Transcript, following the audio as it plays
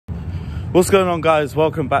What's going on, guys?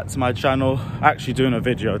 Welcome back to my channel. Actually doing a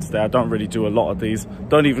video today. I don't really do a lot of these,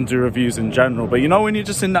 don't even do reviews in general, but you know when you're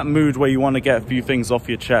just in that mood where you want to get a few things off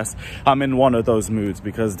your chest, I'm in one of those moods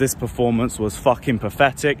because this performance was fucking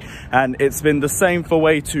pathetic and it's been the same for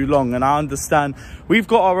way too long. And I understand we've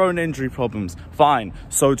got our own injury problems, fine,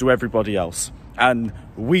 so do everybody else, and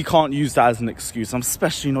we can't use that as an excuse. I'm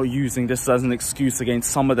especially not using this as an excuse against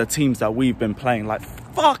some of the teams that we've been playing. Like,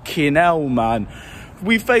 fucking hell, man.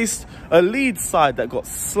 We faced a Leeds side that got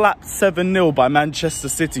slapped 7-0 by Manchester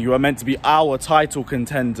City, who are meant to be our title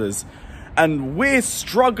contenders. And we're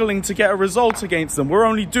struggling to get a result against them. We're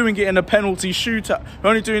only doing it in a penalty shootout. We're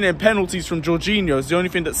only doing it in penalties from Jorginho. It's the only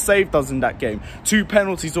thing that saved us in that game. 2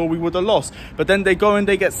 penalties or we would have lost. But then they go and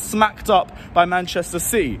they get smacked up by Manchester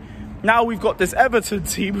City. Now we've got this Everton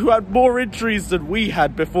team who had more injuries than we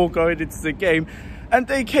had before going into the game. And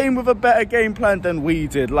they came with a better game plan than we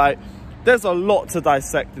did. Like, there's a lot to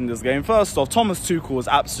dissect in this game. First off, Thomas Tuchel was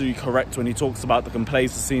absolutely correct when he talks about the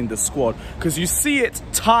complacency in the squad, because you see it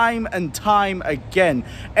time and time again.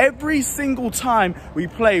 Every single time we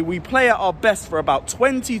play at our best for about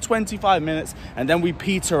 20-25 minutes and then we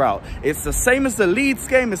peter out. It's the same as the Leeds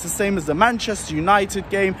game, it's the same as the Manchester United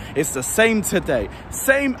game, it's the same today.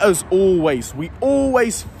 Same as always. We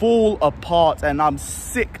always fall apart and I'm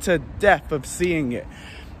sick to death of seeing it.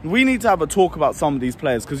 We need to have a talk about some of these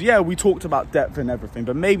players, because yeah, we talked about depth and everything,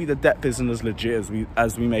 but maybe the depth isn't as legit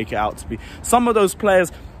as we make it out to be. Some of those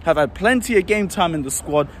players have had plenty of game time in the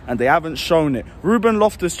squad and they haven't shown it. Ruben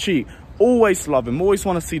Loftus-Cheek, always love him, always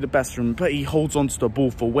want to see the best from him, but he holds onto the ball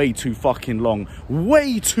for way too fucking long.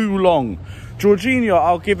 Way too long. Jorginho,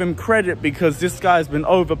 I'll give him credit because this guy's been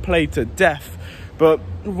overplayed to death. But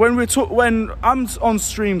when I'm on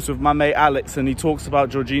streams with my mate Alex and he talks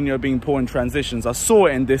about Jorginho being poor in transitions, I saw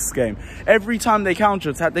it in this game. Every time they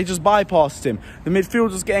counter-attack, they just bypassed him. The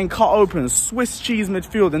midfielder's getting cut open, Swiss cheese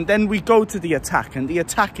midfield, and then we go to the attack, and the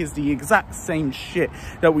attack is the exact same shit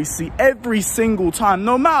that we see every single time,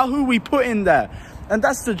 no matter who we put in there. And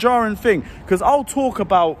that's the jarring thing, because I'll talk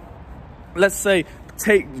about, let's say,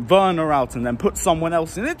 take Werner out and then put someone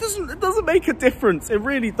else in. It doesn't make a difference. It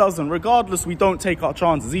really doesn't. Regardless, we don't take our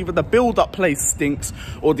chances. Either the build-up play stinks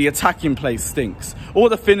or the attacking play stinks or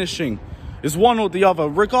the finishing. Is one or the other.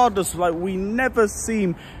 Regardless, like, we never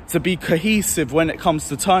seem to be cohesive when it comes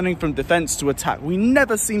to turning from defense to attack. We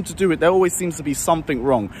never seem to do it. There always seems to be something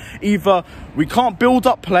wrong. Either we can't build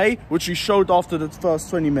up play, which we showed after the first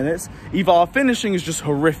 20 minutes. Either our finishing is just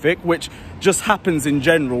horrific, which just happens in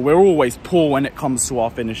general. We're always poor when it comes to our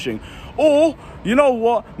finishing. Or, you know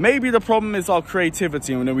what, maybe the problem is our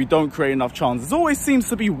creativity and then we don't create enough chances. It always seems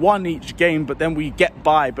to be one each game, but then we get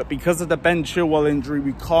by. But because of the Ben Chilwell injury,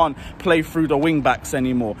 we can't play through the wing backs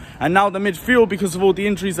anymore. And now the midfield, because of all the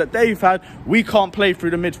injuries that they've had, we can't play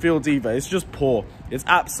through the midfield either. It's just poor. It's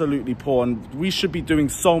absolutely poor, and we should be doing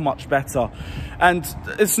so much better. And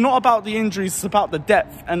it's not about the injuries, it's about the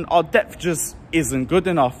depth, and our depth just isn't good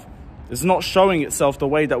enough. It's not showing itself the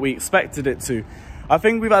way that we expected it to. I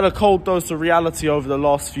think we've had a cold dose of reality over the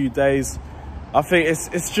last few days. I think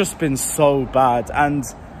it's just been so bad. And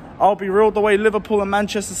I'll be real, the way Liverpool and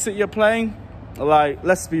Manchester City are playing, like,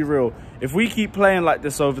 let's be real. If we keep playing like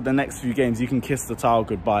this over the next few games, you can kiss the title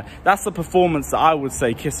goodbye. That's the performance that I would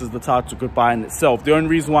say kisses the title goodbye in itself. The only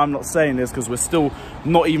reason why I'm not saying this is because we're still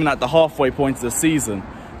not even at the halfway point of the season.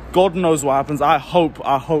 God knows what happens. I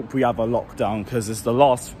hope we have a lockdown, because it's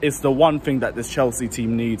the one thing that this Chelsea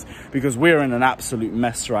team needs, because we're in an absolute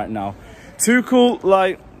mess right now. Tuchel,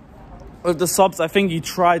 like, with the subs, I think he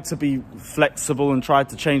tried to be flexible and tried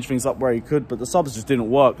to change things up where he could, but the subs just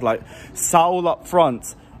didn't work. Like, Saul up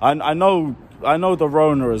front, and I know the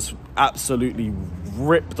Rona has absolutely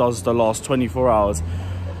ripped us the last 24 hours.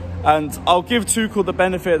 And I'll give Tuchel the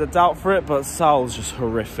benefit of the doubt for it, but Sal's just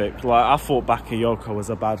horrific. Like, I thought Bakayoko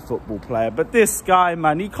was a bad football player, but this guy,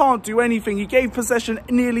 man, he can't do anything. He gave possession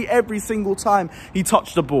nearly every single time he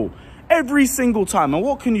touched the ball. Every single time. And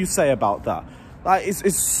what can you say about that? Like,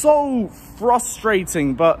 it's so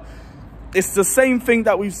frustrating, but it's the same thing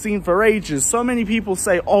that we've seen for ages. So many people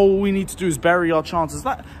say, oh, all we need to do is bury our chances.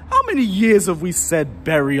 Like, how many years have we said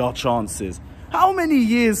bury our chances? How many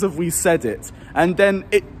years have we said it? And then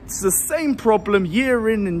it's the same problem year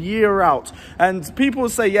in and year out. And people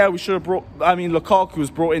say, yeah, we should have Lukaku was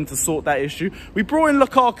brought in to sort that issue. We brought in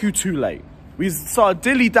Lukaku too late. We started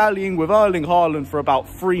dilly-dallying with Erling Haaland for about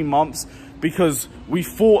 3 months because we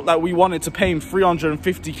thought that we wanted to pay him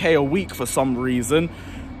 350k a week for some reason.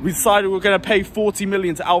 We decided we were going to pay 40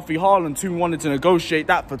 million to Alfie Haaland, who wanted to negotiate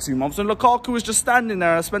that for 2 months. And Lukaku was just standing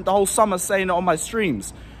there. I spent the whole summer saying it on my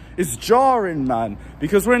streams. It's jarring, man,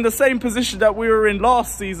 because we're in the same position that we were in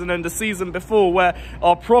last season and the season before, where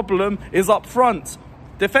our problem is up front.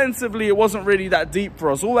 Defensively, it wasn't really that deep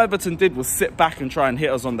for us. All Everton did was sit back and try and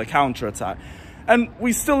hit us on the counter-attack. And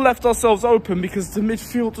we still left ourselves open because the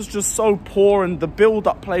midfield was just so poor and the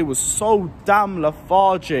build-up play was so damn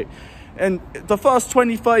lethargic. And the first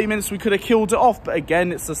 20, 30 minutes, we could have killed it off. But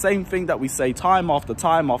again, it's the same thing that we say time after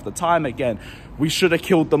time after time again. We should have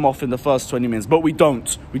killed them off in the first 20 minutes, but we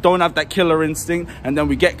don't. We don't have that killer instinct, and then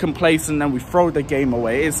we get complacent and we throw the game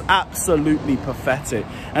away. It's absolutely pathetic.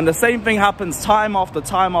 And the same thing happens time after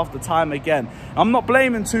time after time again. I'm not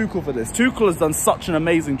blaming Tuchel for this. Tuchel has done such an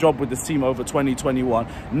amazing job with this team over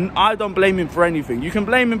 2021. I don't blame him for anything. You can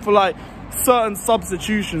blame him for, like, certain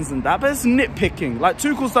substitutions and that, but it's nitpicking. Like,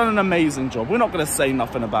 Tuchel's done an amazing job. We're not going to say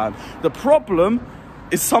nothing about him. The problem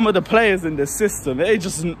is some of the players in this system. They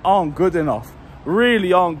just aren't good enough.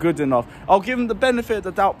 Really aren't good enough. I'll give him the benefit of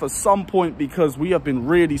the doubt for some point because we have been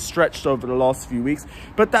really stretched over the last few weeks,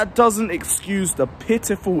 but that doesn't excuse the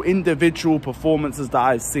pitiful individual performances that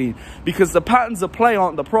I've seen, because the patterns of play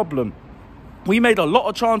aren't the problem. We made a lot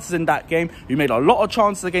of chances in that game. We made a lot of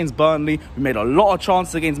chances against Burnley. We made a lot of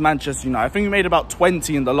chances against Manchester United. I think we made about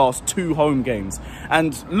 20 in the last 2 home games.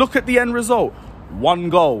 And look at the end result. 1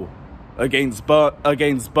 goal against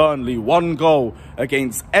Burnley. 1 goal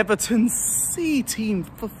against Everton's C team.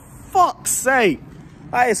 For fuck's sake.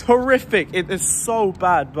 That is horrific. It is so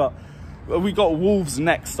bad. But we got Wolves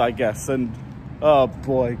next, I guess. And oh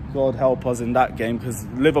boy, God help us in that game, because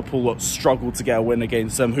Liverpool struggled to get a win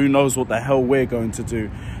against them. Who knows what the hell we're going to do,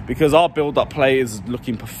 because our build-up play is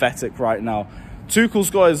looking pathetic right now. Tuchel's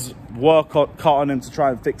got his work cut on him to try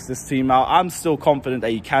and fix this team out. I'm still confident that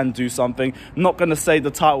he can do something. I'm not going to say the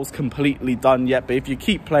title's completely done yet, but if you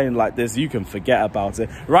keep playing like this, you can forget about it.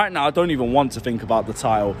 Right now, I don't even want to think about the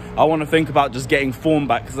title. I want to think about just getting form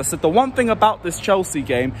back, because I said the one thing about this Chelsea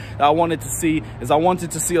game that I wanted to see is I wanted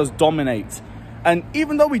to see us dominate. And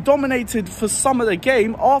even though we dominated for some of the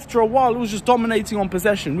game, after a while, it was just dominating on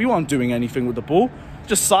possession. We weren't doing anything with the ball.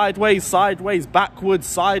 Just sideways, sideways, backwards,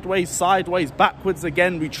 sideways, sideways, backwards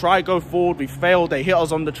again. We try go forward, we fail. They hit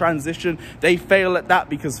us on the transition. They fail at that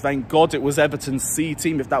because thank God it was Everton's C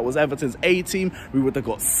team. If that was Everton's A team, we would have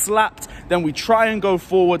got slapped. Then we try and go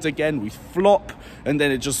forwards again. We flop. And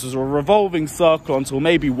then it just is a revolving circle until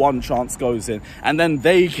maybe one chance goes in. And then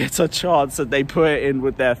they get a chance and they put it in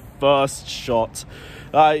with their first shot.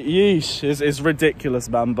 Yeesh, it's ridiculous,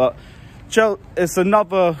 man. But it's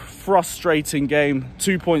another frustrating game.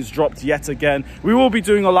 2 points dropped yet again. We will be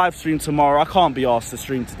doing a live stream tomorrow. I can't be asked to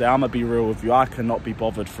stream today. I'm going to be real with you. I cannot be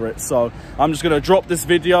bothered for it. So I'm just going to drop this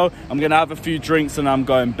video. I'm going to have a few drinks and I'm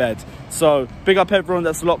going to bed. So big up everyone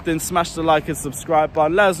that's locked in. Smash the like and subscribe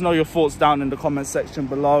button. Let us know your thoughts down in the comment section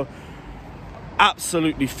below.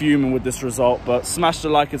 Absolutely fuming with this result, but smash the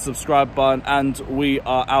like and subscribe button and we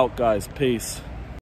are out, guys. Peace.